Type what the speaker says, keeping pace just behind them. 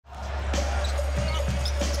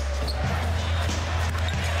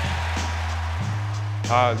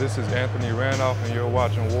Hi, this is Anthony Randolph, and you're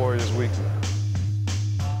watching Warriors Weekly.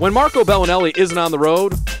 When Marco Belinelli isn't on the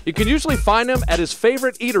road, you can usually find him at his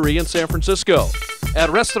favorite eatery in San Francisco, at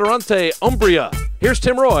Restaurante Umbria. Here's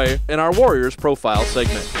Tim Roye in our Warriors Profile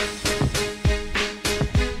segment.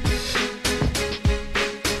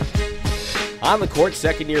 On the court,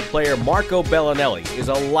 second-year player Marco Belinelli is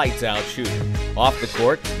a lights-out shooter. Off the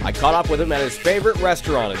court, I caught up with him at his favorite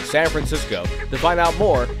restaurant in San Francisco to find out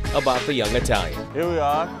more about the young Italian. Here we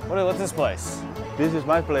are. What's this place? This is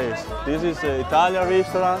my place. This is an Italian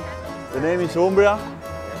restaurant. The name is Umbria,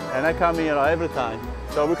 and I come here every time.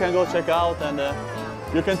 So we can go check out, and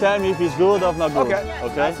you can tell me if it's good or not good. Okay.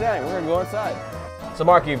 Outstanding. We're going to go inside. So,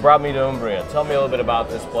 Marco, you brought me to Umbria. Tell me a little bit about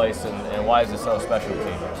this place and why is it so special to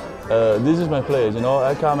you? This is my place. You know,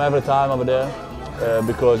 I come every time over there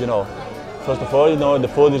because, you know, first of all, you know, the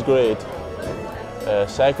food is great.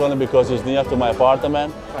 Second, because it's near to my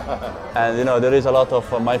apartment, and you know, there is a lot of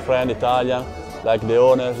my friend Italian. Like the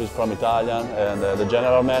owner is from Italian, and the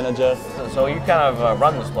general manager. So you kind of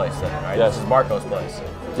run this place then, right? Yes. This is Marco's place.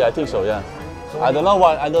 Yeah, I think so. Yeah. So I don't know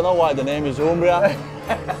why the name is Umbria.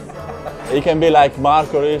 It can be like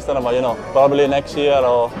Marco Restaurant, but you know, probably next year,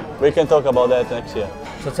 or we can talk about that next year.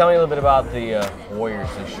 So tell me a little bit about the Warriors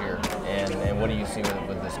this year, and what do you see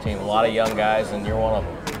with this team? A lot of young guys, and you're one of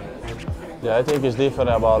them. Yeah, I think it's different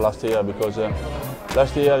about last year because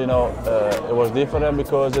last year, you know, it was different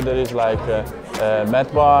because there is like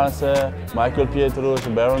Matt Barnes, Michael Pietrus,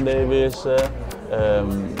 Baron Davis,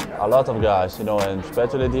 a lot of guys, you know, and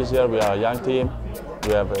especially this year we are a young team.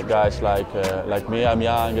 We have guys like me, I'm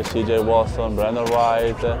young, CJ Watson, Brandon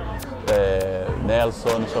Wright,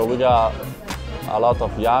 Nelson. So we got a lot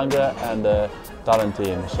of young and talent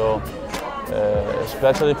team. So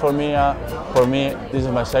especially for me, this is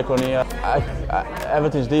my second year.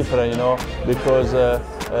 Everything's different, you know, because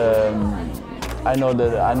I know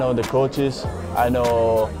the coaches, I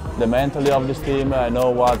know the mentality of this team, I know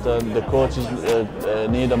what the coaches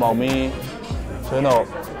need about me. So you know,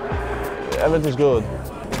 everything's good.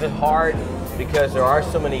 Is it hard because there are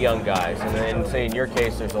so many young guys, and say in your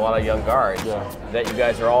case, there's a lot of young guards, that you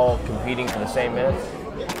guys are all competing for the same minutes?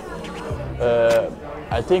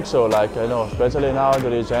 I think so. Like I know, especially now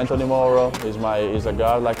there is Anthony Morrow. He's a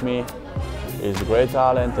guard like me. He's a great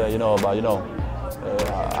talent, you know. But you know,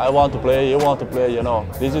 I want to play. You want to play. You know,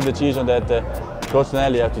 this is the decision that Coach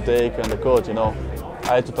Nelly had to take, and the coach. You know,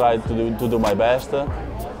 I had to try to do my best.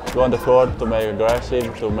 Go on the court to make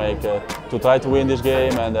aggressive, to try to win this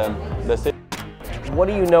game, and that's it. What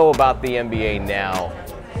do you know about the NBA now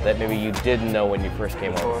that maybe you didn't know when you first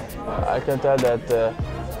came over? I can tell that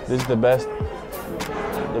this is the best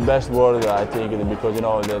world, I think, because you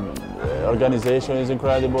know the organization is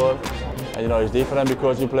incredible, and you know it's different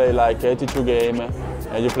because you play like 82 games,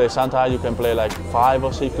 and you play sometimes you can play like 5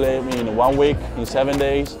 or 6 games in 1 week, in 7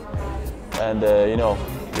 days, and you know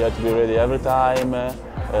you have to be ready every time.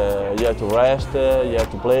 You have to rest, you have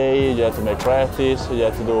to play, you have to make practice, you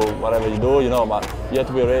have to do whatever you do, you know, but you have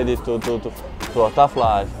to be ready to a tough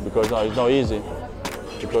life because no, it's not easy.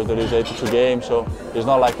 Because there is 82 games, so it's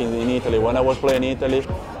not like in Italy. When I was playing in Italy,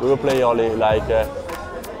 we would play only like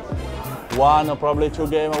 1 or probably 2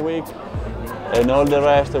 games a week. And all the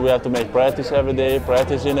rest, we have to make practice every day,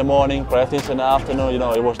 practice in the morning, practice in the afternoon, you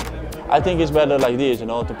know, I think it's better like this, you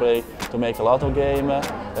know, to make a lot of games,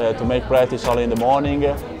 to make practice only in the morning,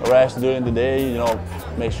 rest during the day, you know,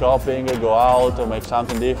 make shopping, go out, or make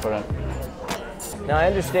something different. Now I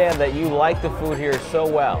understand that you like the food here so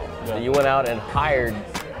well that you went out and hired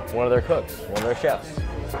one of their cooks, one of their chefs.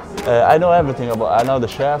 I know everything about. I know the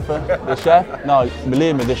chef. The chef. No,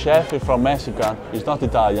 believe me, the chef is from Mexico. He's not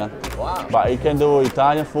Italian. Wow. But he can do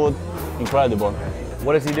Italian food, incredible.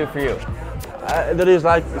 What does he do for you? There is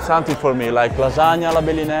like something for me, like lasagna alla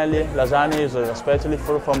Belinelli. Lasagna is especially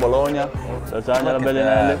from Bologna. Lasagna alla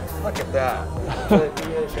Belinelli. Look at that.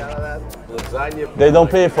 Can you get a shot of that? Lasagna. They don't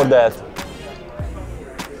pay for that.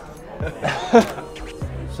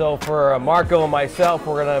 So for Marco and myself,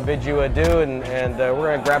 we're going to bid you adieu, and we're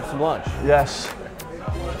going to grab some lunch. Yes.